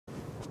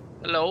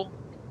Hello?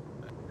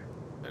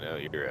 I know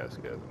your ass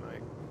goes,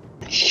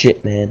 Mike.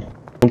 Shit, man.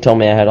 Don't tell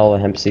me I had all the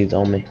hemp seeds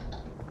on me.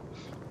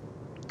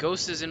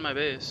 Ghost is in my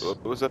base.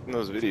 What was up in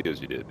those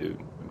videos you did, dude?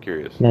 I'm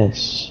curious.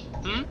 Nice.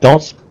 Hmm?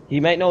 Don't. He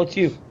might know it's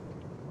you.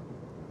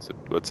 So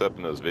what's up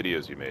in those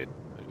videos you made?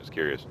 I'm just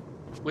curious.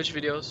 Which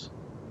videos?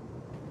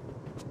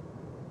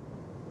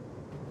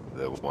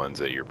 The ones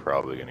that you're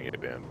probably gonna get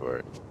banned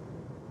for.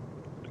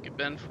 Get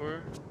banned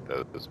for?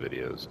 Those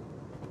videos.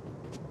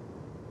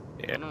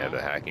 I Yeah, don't the know.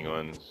 hacking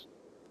ones.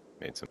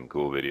 Made some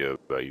cool video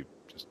about you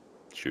just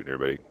shooting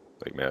everybody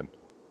like mad.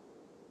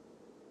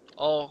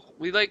 Oh,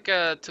 we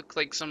took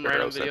like some Pharaoh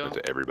random sent video. it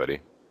to everybody.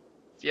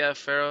 Yeah,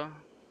 Pharaoh.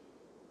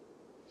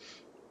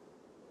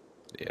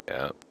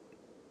 Yeah.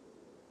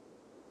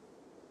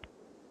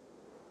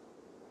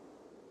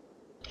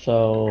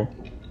 So,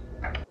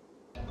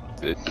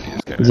 You just is he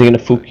kinda gonna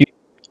fook you?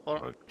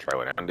 Hold on, try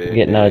one out I'm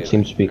getting out of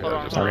TeamSpeak. hold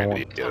on, just hold I don't on.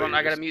 want. video, Hold on, you're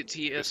I gotta just mute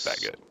that TS.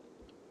 good.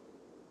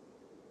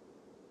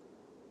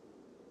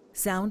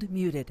 Sound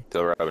muted.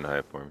 Tell Robin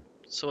hi for me.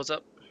 So what's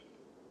up?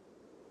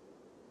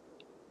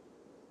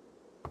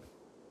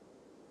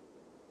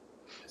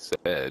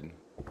 Said,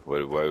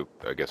 why?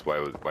 I guess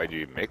why'd you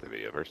even make the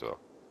video first of all?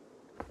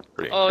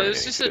 Pretty Oh, it was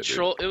incriminating just a shit, dude.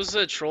 troll. It was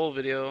a troll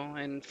video,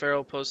 and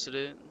Pharaoh posted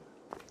it.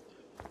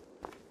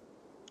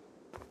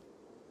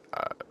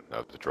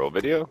 That was a troll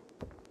video?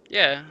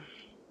 Yeah.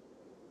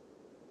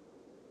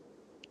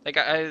 Like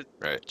I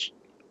Right.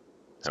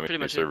 That's pretty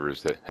much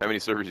it. How many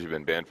servers you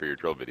been banned for your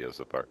troll videos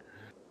so far?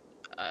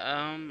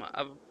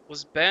 I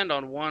was banned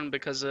on one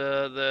because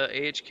of the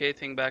AHK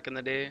thing back in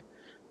the day,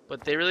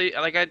 but they really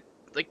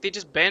they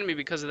just banned me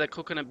because of that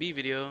Coconut Bee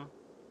video.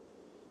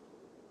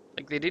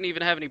 Like they didn't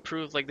even have any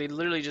proof. Like they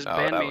literally just Oh,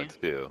 banned that me. one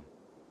too.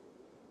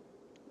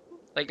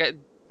 Like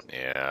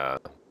Yeah.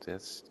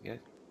 That's yeah.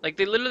 like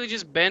they literally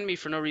just banned me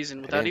for no reason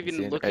I without didn't see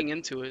even it. looking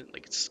into it.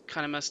 Like it's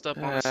kind of messed up,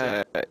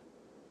 honestly.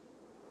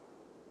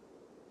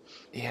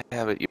 Yeah,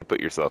 but you put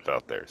yourself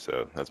out there,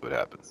 so that's what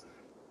happens.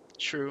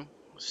 True.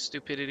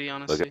 Stupidity, Look,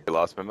 honestly. I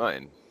lost my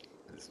mind.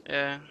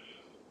 Yeah,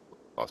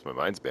 Lost my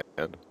mind's banned.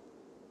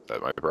 Is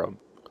that my problem?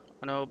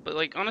 I know, but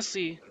like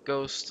honestly,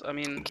 Ghost. I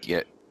mean,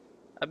 Yeah.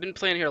 I've been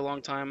playing here a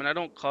long time, and I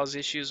don't cause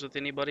issues with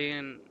anybody,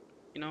 and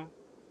you know,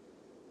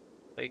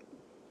 like,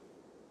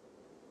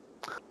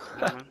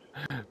 come on,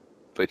 man.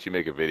 But you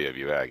make a video of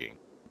you hacking.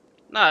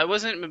 Nah, it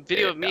wasn't a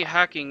video of me Yeah.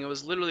 hacking. It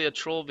was literally a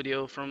troll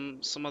video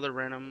from some other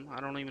random. I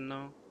don't even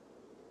know.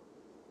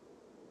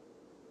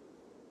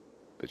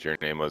 But your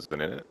name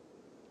wasn't in it.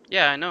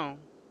 Yeah, I know.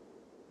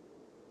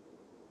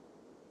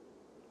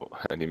 Well,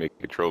 how do you make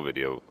a troll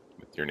video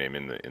with your name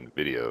in the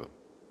video,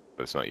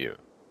 but it's not you?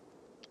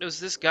 It was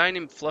this guy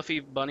named Fluffy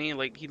Bunny.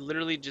 Like, he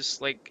literally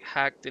just like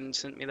hacked and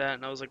sent me that,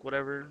 and I was like,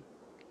 whatever.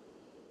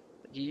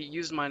 He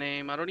used my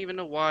name. I don't even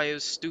know why. It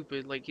was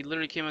stupid. Like, he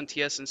literally came on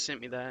TS and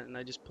sent me that, and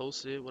I just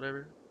posted it.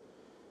 Whatever.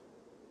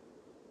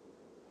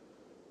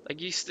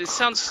 Like, it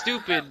sounds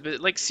stupid, but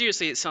like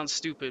seriously, it sounds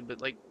stupid.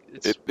 But like,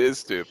 it's It is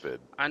stupid.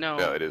 I know.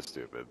 No, it is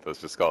stupid. Let's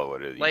just call it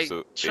what it is. Like,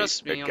 So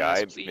trust a me on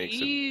this, guy makes a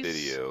please.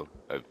 video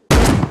of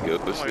Oh my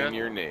ghosting god.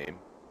 your name.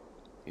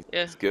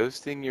 Yeah. He's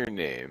ghosting your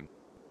name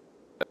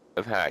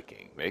of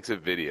hacking. Makes a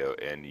video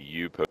and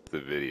you post the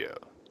video.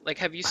 Like,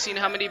 have you seen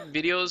how many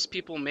videos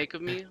people make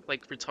of me?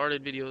 Like, retarded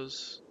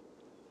videos.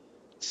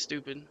 It's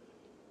stupid.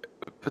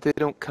 But they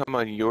don't come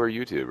on your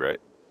YouTube, right?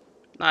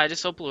 Nah, I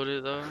just uploaded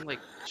it though, like,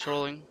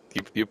 trolling.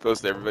 You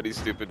post everybody's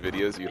stupid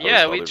videos. You Yeah,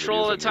 host all we their troll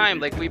videos all the on your time.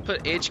 Like, we YouTube.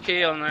 put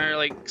HK on there,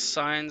 like,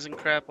 signs and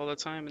crap all the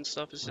time and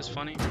stuff. It's just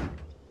funny.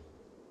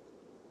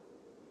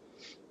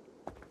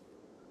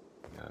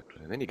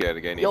 And then you got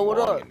a guy named Yo, what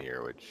Wong up? in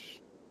here,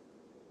 which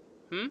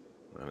Hmm?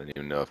 I don't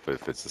even know if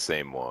it's the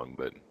same Wong,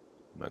 but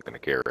I'm not gonna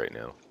care right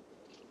now.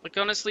 Like,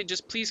 honestly,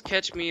 just please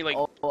catch me. Like,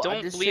 Oh, I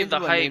don't just believe changed the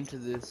my hype. name to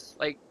this.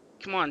 Like,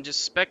 come on,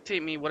 just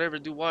spectate me, whatever,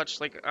 do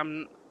watch. Like,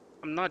 I'm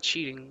not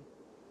cheating.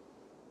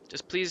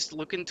 Just please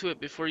look into it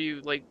before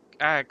you, like,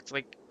 act.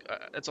 Like,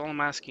 that's all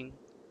I'm asking.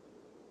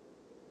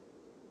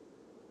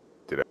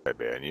 Did I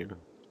ban you?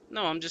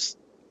 No, I'm just,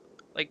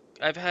 like,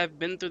 have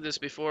been through this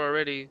before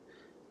already.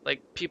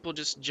 Like, people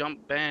just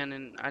jump ban,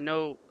 and I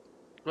know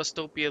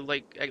Rustopia,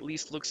 like, at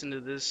least looks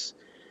into this.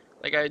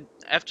 Like,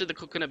 after the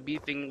Coconut Bee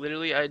thing,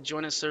 literally, I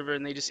joined a server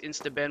and they just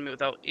insta-banned me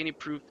without any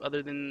proof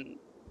other than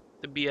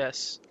the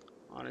BS,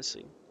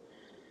 honestly.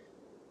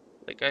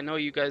 Like, I know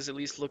you guys at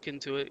least look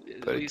into it.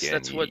 At But least again,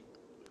 that's what...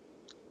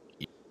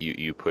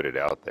 you put it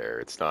out there.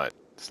 It's not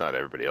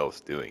everybody else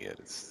doing it.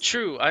 It's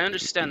True, I you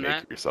understand make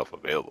that. yourself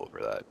available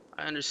for that.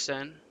 I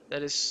understand.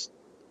 That is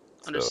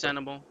So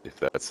understandable. if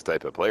that's the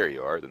type of player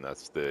you are, then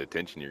that's the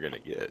attention you're gonna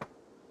get.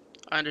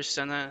 I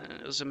understand that.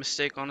 It was a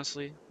mistake,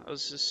 honestly. I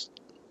was just...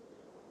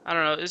 I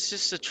don't know, it's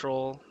just a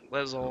troll.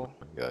 That's Oh all.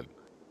 my god.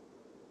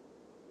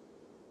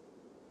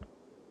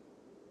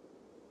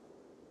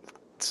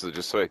 So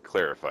just so I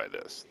clarify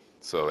this.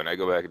 So when I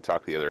go back and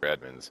talk to the other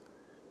admins,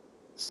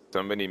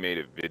 somebody made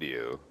a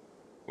video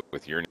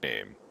with your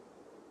name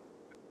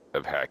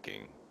of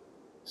hacking,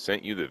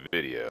 sent you the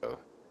video,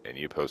 and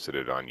you posted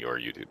it on your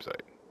YouTube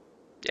site.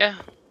 Yeah.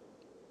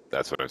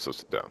 That's what I'm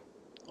supposed to do.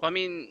 Well, I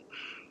mean,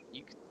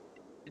 you,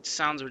 it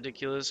sounds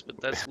ridiculous, but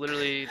that's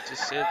literally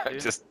just it, I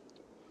dude. just,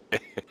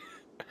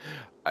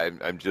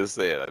 I'm just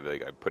saying.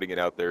 I'm putting it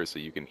out there so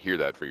you can hear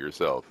that for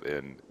yourself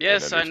and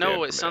Yes, I know understand it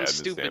from an sounds admin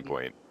stupid.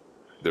 standpoint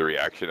the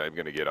reaction I'm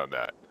gonna get on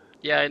that.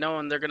 Yeah, I know,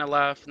 and they're gonna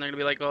laugh, and they're gonna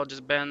be like, "Oh,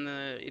 just ban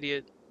the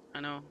idiot." I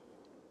know.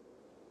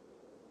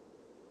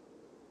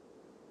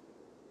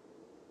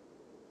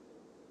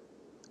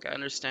 I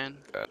understand.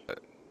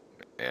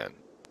 And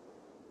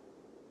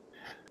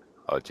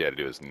all you had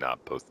to do is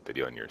not post the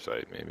video on your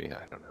site, maybe.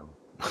 I don't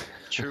know.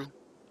 True.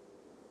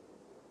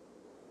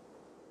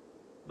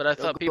 But I Yo,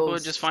 thought people would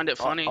just Ghost, find it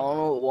I funny. don't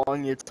know what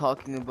Wong you're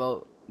talking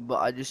about, but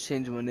I just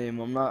changed my name.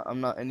 I'm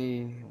not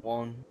any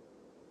Wong.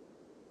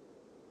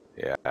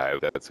 Yeah,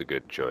 that's a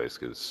good choice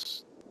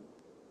because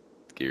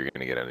you're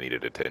gonna get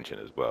unneeded attention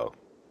as well,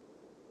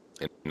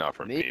 and not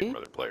from me, from Me?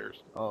 other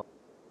players. Oh,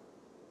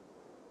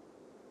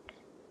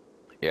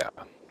 Yeah,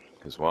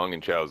 because Wong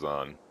and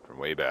Chaozon from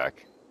way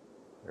back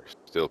are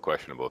still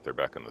questionable if they're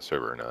back on the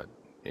server or not,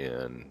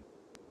 and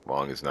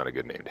Wong is not a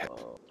good name to have.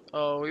 oh,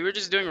 Oh, we were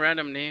just doing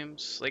random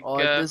names. Like, oh,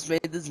 I just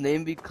made this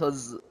name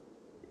because,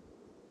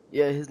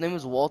 yeah, his name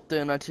is Walter,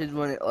 and I changed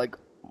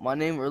my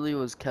name earlier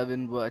was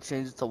Kevin, but I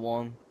changed it to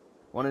Wong.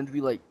 Wanted to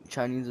be like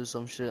Chinese or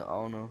some shit. I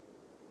don't know.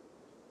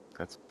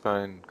 That's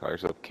fine. Call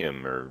yourself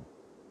Kim or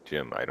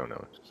Jim. I don't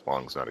know. Just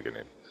Wong's not a good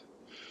name.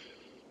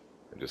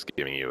 I'm just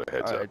giving you a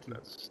heads up. Alright.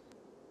 That's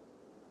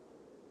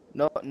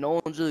No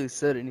one's really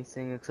said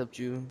anything except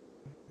you.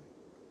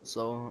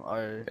 So,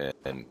 alright.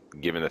 and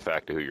given the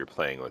fact of who you're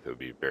playing with, it would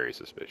be very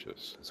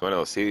suspicious. So I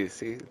know. See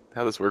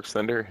how this works,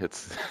 Thunder?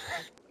 It's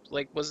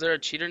like, was there a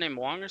cheater named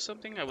Wong or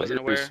something? I wasn't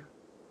aware. players.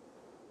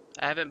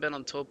 I haven't been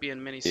on Topia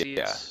in many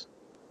Yeah. seeds.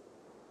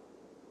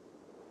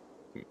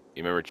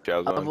 You remember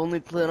Chaozon? I've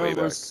only played Way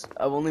on back.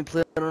 I've only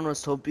played on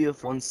Rostopia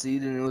for one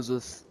seed, and it was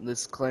with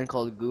this clan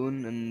called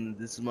Goon, and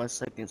this is my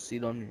second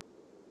seed on here.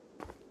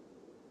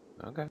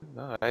 Okay,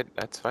 no,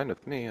 that's fine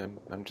with me.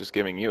 I'm just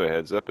giving you a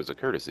heads up as a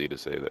courtesy to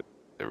say that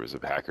there was a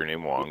hacker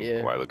named Wong Yeah.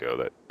 a while ago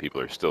that people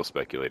are still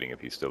speculating if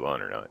he's still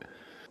on or not.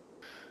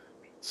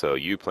 So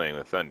you playing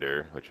with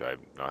Thunder, which I'm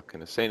not going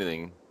to say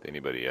anything to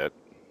anybody yet,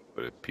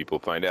 but if people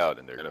find out,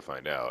 and they're going to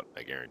find out,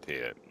 I guarantee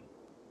it,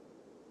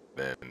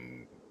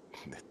 then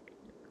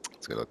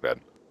it's going to look bad.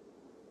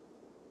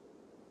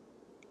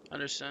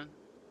 Understand?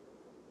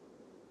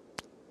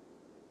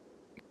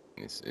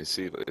 You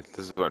see, this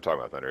is what I'm talking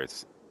about, Thunder.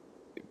 It's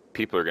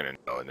people are going to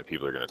know, and the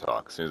people are going to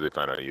talk. As soon as they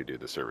find out you do,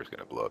 the server's going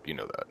to blow up. You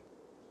know that,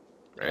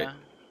 right? Yeah,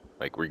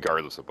 Like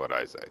regardless of what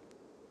I say.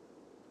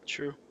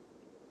 true.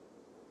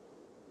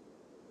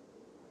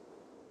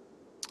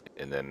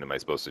 And then am I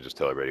supposed to just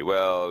tell everybody,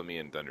 well, me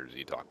and Thunder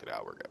Z talked it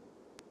out, we're good.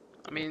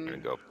 I We're gonna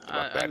mean, go I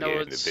talk that know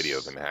into video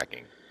of him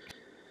hacking.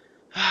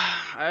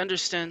 I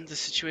understand the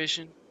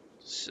situation.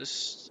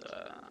 It's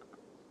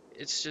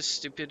just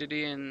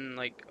stupidity, and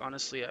like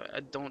honestly, I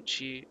don't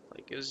cheat.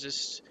 Like it was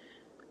just,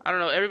 I don't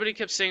know. Everybody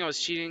kept saying I was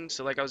cheating,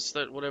 so like I was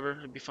whatever.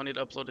 It'd be funny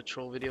to upload a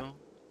troll video.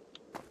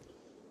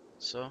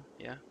 So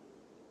yeah.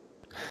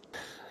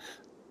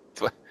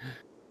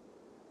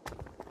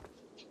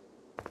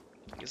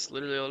 It's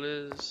literally all it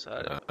is.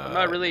 I'm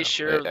not really No.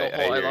 sure of the whole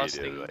I hear you, lost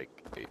dude, thing. like,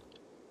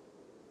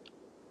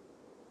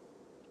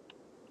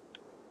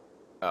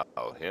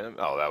 oh, him?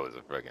 Oh, that was a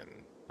freaking.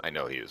 I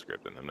know he was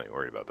scripting. I'm not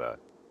worried about that.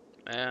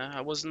 Yeah,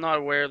 I was not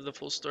aware of the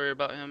full story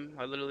about him.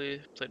 I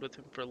literally played with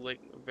him for like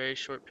a very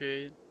short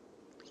period.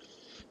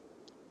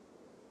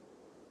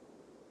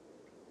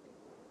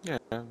 Yeah,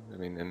 I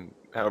mean, and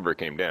however it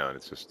came down,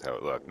 it's just how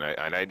it looked.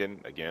 And I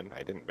didn't, again,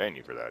 I didn't ban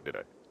you for that, did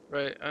I?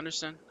 Right, I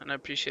understand, and I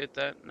appreciate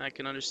that, and I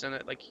can understand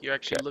that. Like you're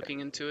actually Okay. looking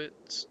into it.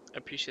 I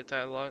appreciate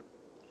that a lot.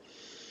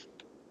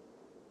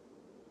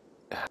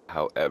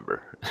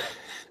 However,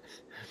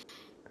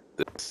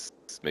 this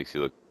makes you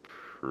look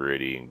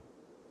pretty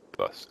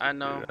busted. I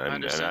know, dude. I And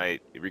understand.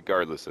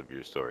 regardless of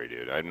your story,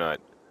 dude, I'm not.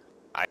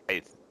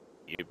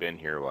 You've been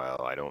here a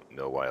while. I don't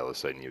know why all of a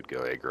sudden you'd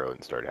go aggro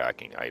and start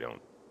hacking. I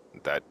don't.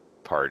 That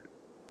part,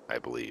 I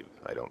believe.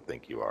 I don't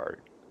think you are.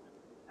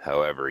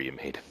 However, you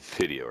made a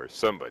video, or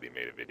somebody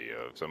made a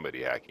video of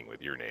somebody hacking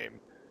with your name,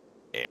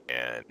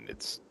 and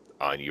it's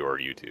on your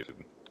YouTube,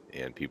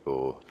 and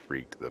people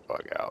freaked the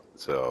fuck out.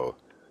 So,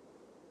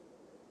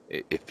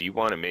 if you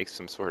want to make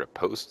some sort of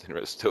post in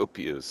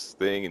Restopia's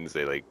thing and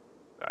say like,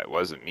 "It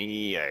wasn't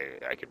me.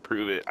 I could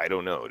prove it." I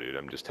don't know, dude.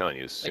 I'm just telling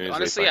you. As soon Like as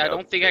honestly, they I find don't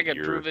out think I that could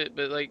you're prove it,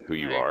 but like who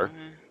you like, are,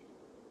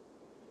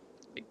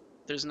 like,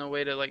 there's no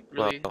way to like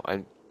really. well,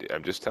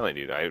 I'm just telling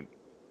you.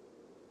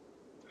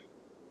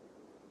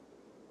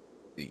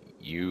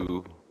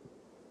 You.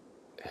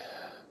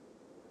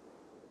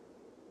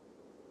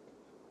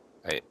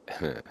 I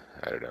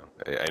I don't know.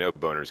 I know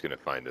Boner's gonna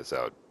find this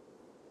out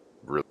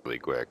really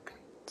quick,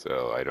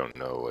 so I don't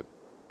know what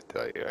to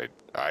tell you.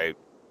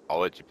 I'll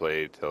let you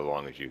play till as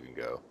long as you can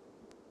go.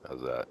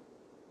 How's that?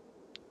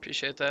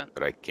 Appreciate that.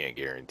 But I can't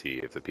guarantee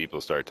if the people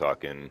start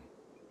talking,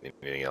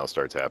 anything else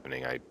starts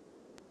happening.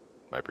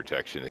 My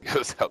protection it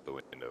goes out the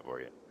window for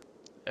you.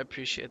 I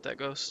appreciate that,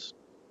 Ghost.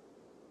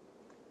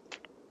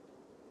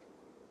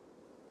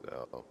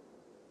 So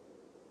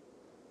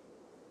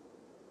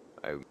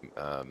I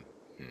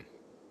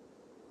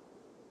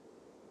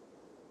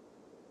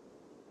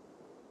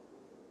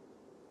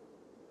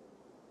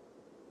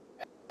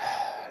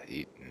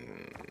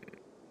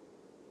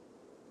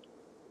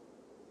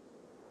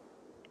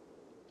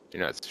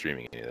you're not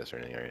streaming any of this or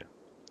anything, are you?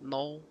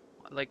 No,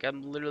 like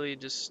I'm literally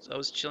just I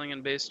was chilling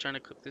in base trying to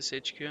cook this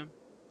HQ,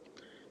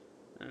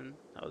 and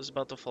I was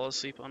about to fall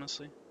asleep.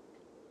 Honestly,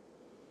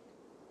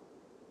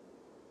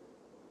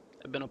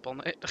 I've been up all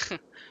night.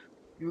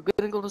 You were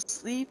gonna go to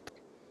sleep?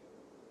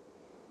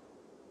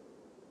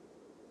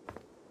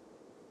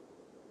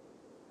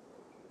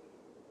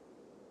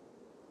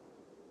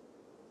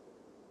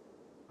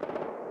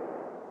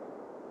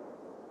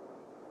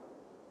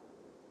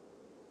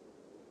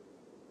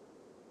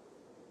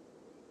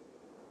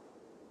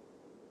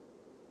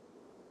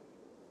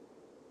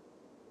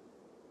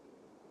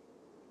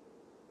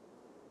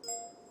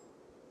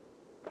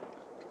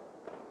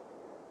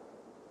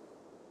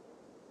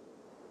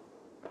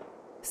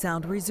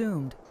 Sound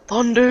resumed.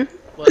 Thunder?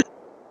 What?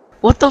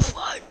 What the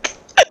fuck?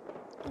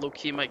 Low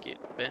key might get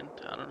banned.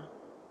 I don't know.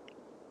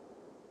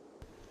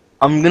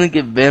 I'm gonna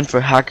get banned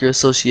for Hacker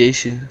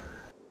Association.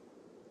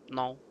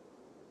 No.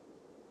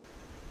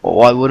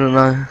 Why wouldn't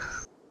I?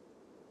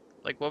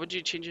 Like, why would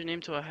you change your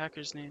name to a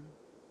hacker's name?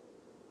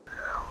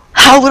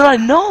 How would I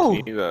know?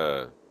 Can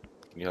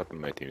you hop in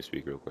my team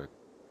speak real quick?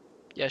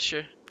 Yeah,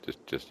 sure.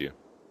 Just you.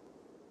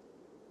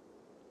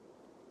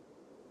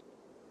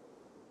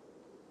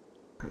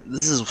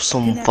 This is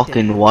some Connected.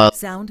 fucking wild.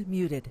 Sound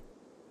muted.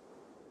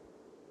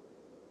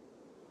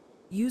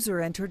 User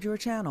entered your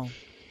channel.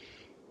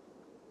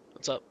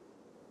 What's up?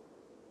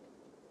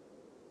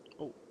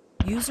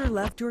 User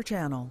left your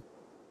channel.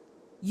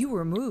 You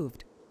were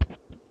moved.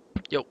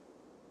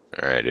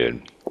 Alright,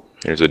 dude.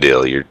 Here's the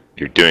deal. You're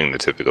doing the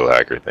typical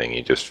hacker thing.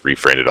 You just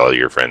refriended all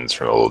your friends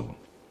from old.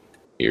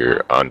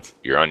 You're on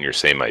your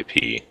same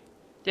IP.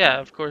 Yeah,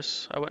 of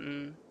course. I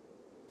wouldn't.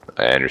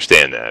 I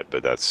understand that,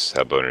 but that's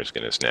how Boner's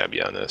gonna snap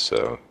you on this,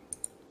 so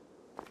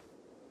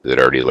it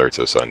already alerts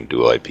us on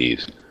dual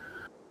IPs.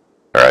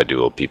 Or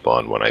dual people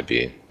on one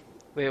IP.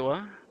 Wait,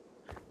 what?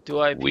 Do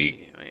I?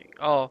 We- Wait,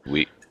 oh,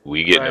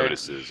 We get Right.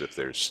 notices if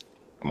there's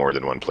more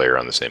than one player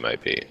on the same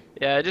IP.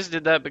 yeah. I just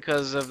did that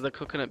because of the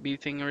Coconut Bee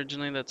thing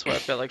originally. That's why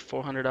I've got like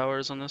 400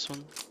 hours on this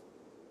one.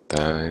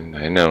 I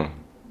know.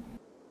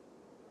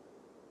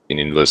 You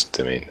need to listen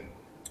to me.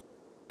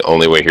 The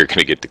only way you're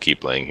gonna get to keep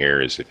playing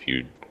here is if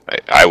you.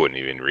 I wouldn't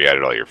even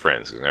re-add all your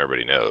friends because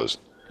everybody knows.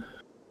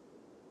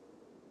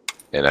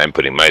 And I'm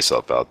putting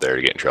myself out there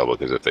to get in trouble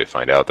because if they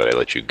find out that I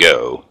let you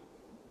go,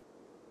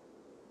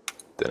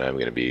 then I'm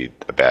gonna be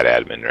a bad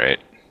admin, right?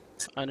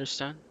 I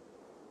understand.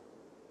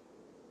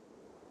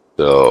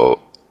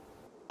 So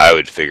I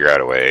would figure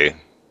out a way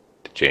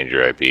to change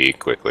your IP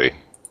quickly.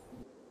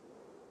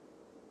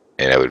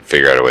 And I would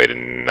figure out a way to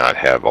not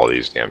have all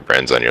these damn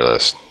friends on your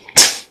list.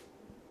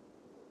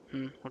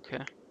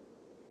 Okay.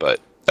 But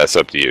that's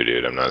up to you,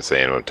 dude. I'm not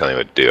saying I'm telling you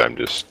what to do. I'm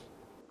just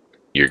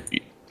you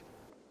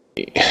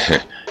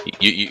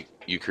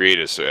create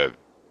a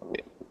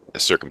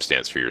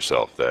circumstance for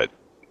yourself that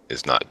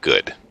is not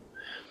good.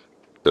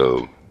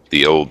 So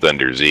the old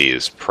Thunder Z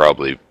is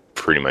probably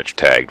pretty much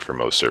tagged for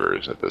most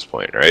servers at this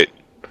point, right?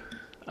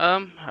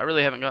 I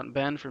really haven't gotten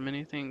banned from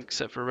anything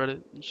except for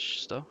Reddit and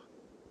stuff.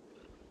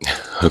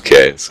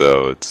 Okay,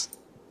 so it's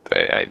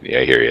I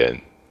hear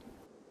you,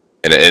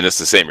 and it's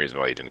the same reason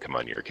why you didn't come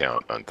on your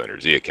account on Thunder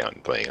Z account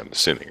and playing. I'm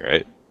assuming,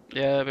 right?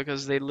 Yeah,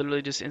 because they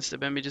literally just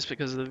insta-banned me just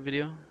because of the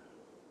video.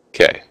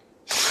 Okay.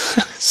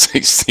 So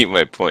you see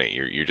my point.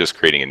 You're just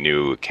creating a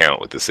new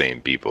account with the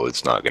same people.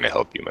 It's not going to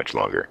help you much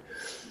longer.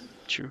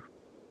 True.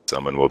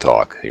 Someone will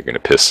talk. You're going to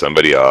piss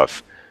somebody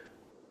off.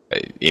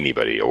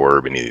 Anybody,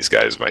 Orb, any of these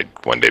guys might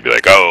one day be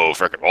like, "Oh,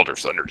 frickin' Walter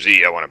Thunder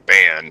Z, I want a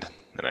band."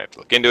 And I have to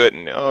look into it,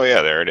 and oh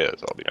yeah, there it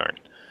is. I'll be darned.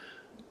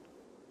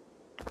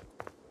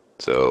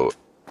 So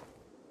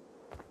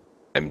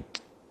I'm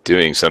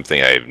doing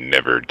something I've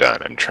never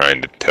done. I'm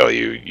trying to tell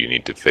you, you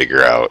need to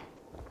figure out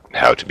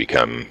how to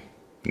become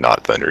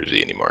not Thunder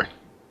Z anymore.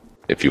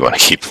 If you want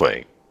to keep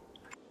playing,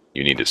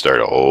 you need to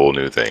start a whole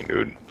new thing,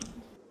 dude.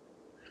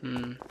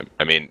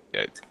 I mean,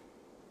 a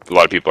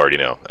lot of people already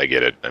know. I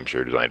get it. I'm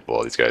sure Designful,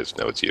 all these guys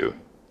know it's you.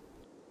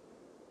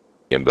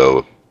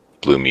 Gimbo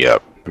blew me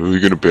up. Oh,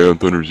 you're gonna ban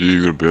Thunder Z,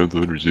 you're gonna ban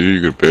Thunder Z,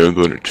 you're gonna ban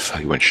Thunder...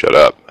 He went, shut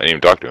up. I didn't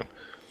even talk to him.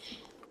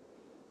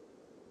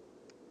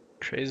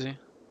 Crazy.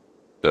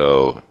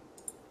 So,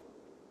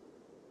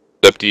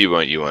 it's up to you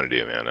what you want to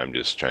do, man. I'm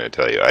just trying to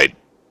tell you.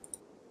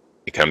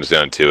 It comes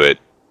down to it,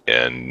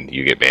 and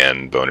you get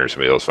banned, Boner,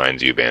 somebody else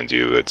finds you, bans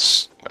you.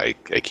 It's... I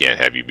can't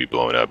have you be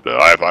blowing up.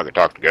 If I could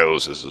talk to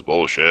Ghost, this is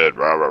bullshit,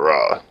 rah, rah,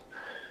 rah.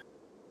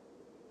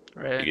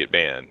 Right. You get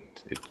banned.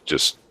 It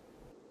just...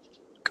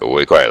 Go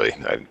away quietly.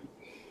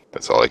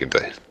 That's all I can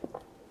tell you.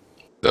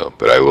 So,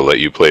 but I will let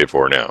you play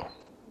for now.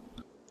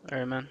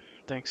 Alright, man.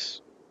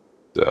 Thanks.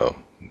 So,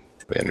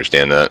 we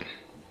understand that?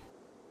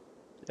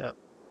 Yep.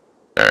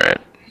 Alright.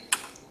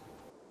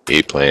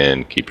 Keep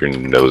playing, keep your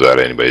nose out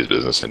of anybody's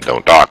business, and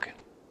don't talk.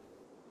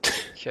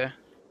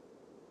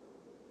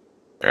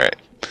 Alright.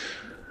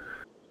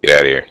 Get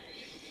out of here.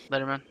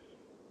 Later, man.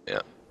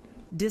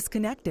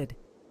 Disconnected.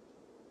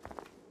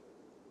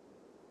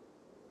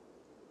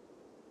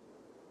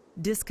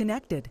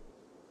 Disconnected.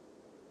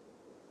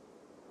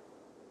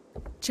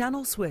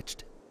 Channel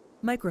switched.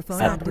 Microphone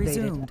Sound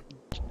resumed.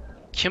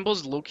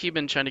 Kimball's low-key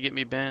been trying to get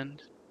me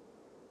banned.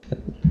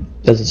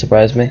 Doesn't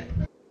surprise me.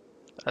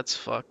 That's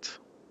fucked.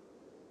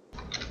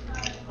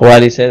 Why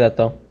do you say that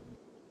though?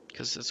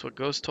 Because that's what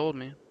Ghost told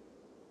me.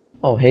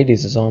 Oh,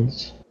 Hades is on.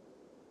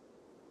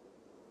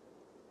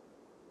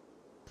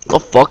 The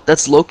fuck?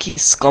 That's low-key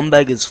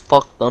scumbag as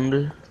fuck,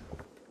 Thunder.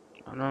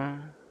 I don't know.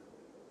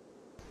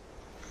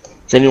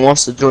 Then he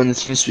wants to join the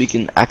TeamSpeak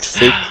and act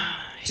fake.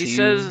 He to you.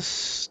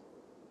 says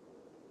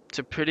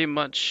to pretty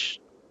much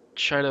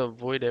try to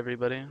avoid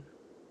everybody.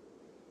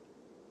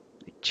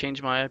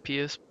 Change my IP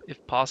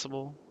if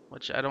possible,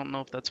 which I don't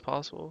know if that's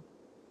possible.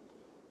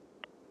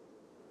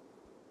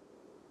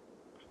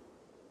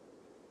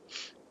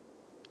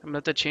 I'm gonna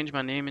have to change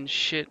my name and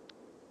shit.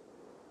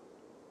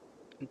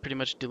 And pretty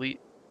much delete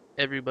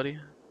everybody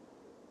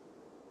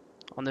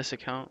on this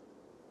account.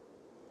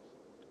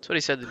 That's what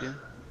he said to do.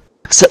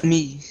 Except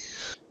me.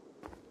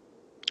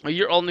 Well,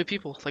 you're all new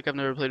people. Like, I've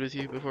never played with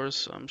you before,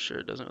 so I'm sure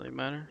it doesn't really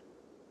matter.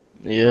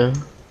 Yeah.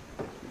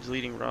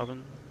 Deleting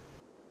Robin.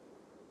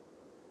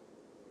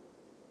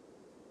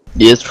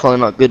 Yeah, it's probably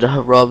not good to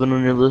have Robin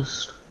on your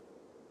list.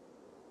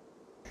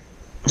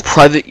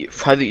 Private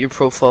your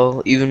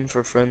profile, even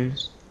for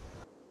friends.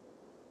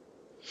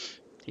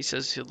 He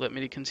says he'll let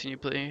me to continue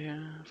playing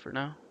here for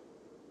now.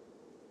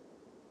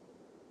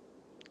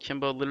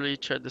 Kimbo literally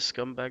tried to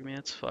scumbag me.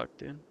 That's fucked,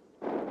 dude.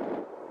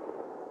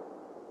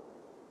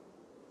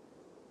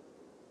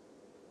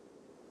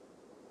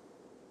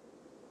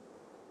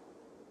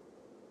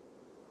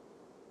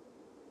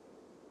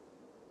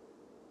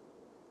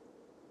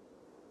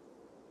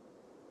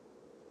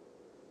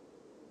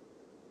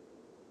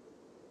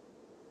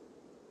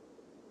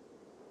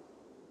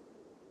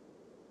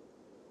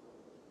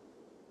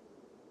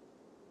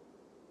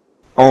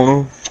 I don't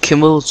know.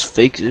 Kimball's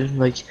fake, dude.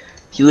 Like,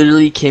 he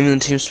literally came in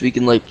the TeamSpeak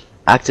and like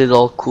acted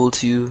all cool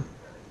to you.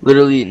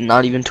 Literally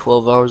not even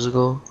 12 hours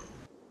ago.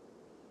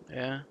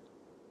 Yeah.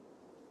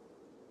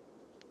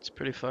 It's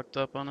pretty fucked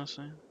up,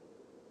 honestly.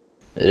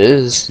 It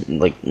is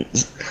like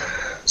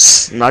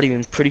it's not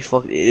even pretty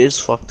fucked. It is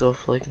fucked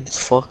up. Like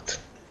it's fucked.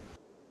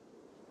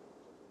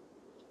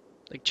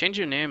 Like, change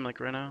your name, like,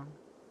 right now.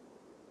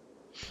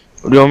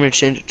 What do you want me to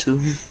change it to?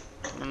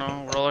 I don't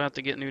know. We're all gonna have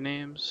to get new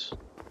names.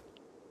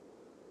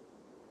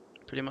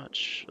 Pretty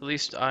much. At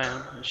least I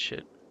am. And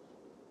shit.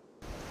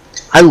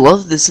 I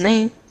love this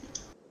name.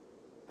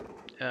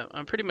 Yeah,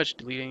 I'm pretty much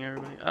deleting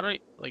everybody. I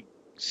don't like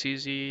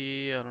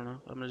CZ. I don't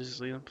know. I'm gonna just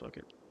delete them. Fuck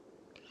it.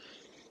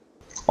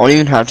 I don't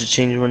even have to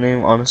change my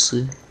name,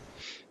 honestly.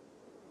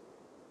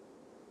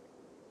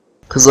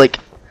 Cause like,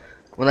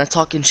 when I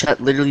talk in chat,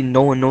 literally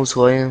no one knows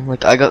who I am.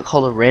 Like, I got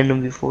called a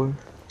random before.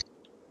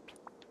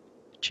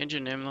 Change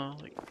your name though.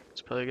 Like,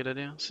 it's probably a good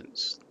idea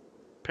since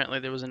apparently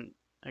there wasn't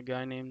a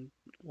guy named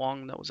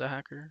Wong that was a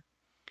hacker.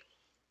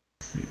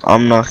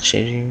 I'm not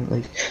changing.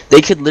 Like,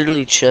 they could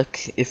literally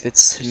check if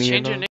it's Just me or change your not. name.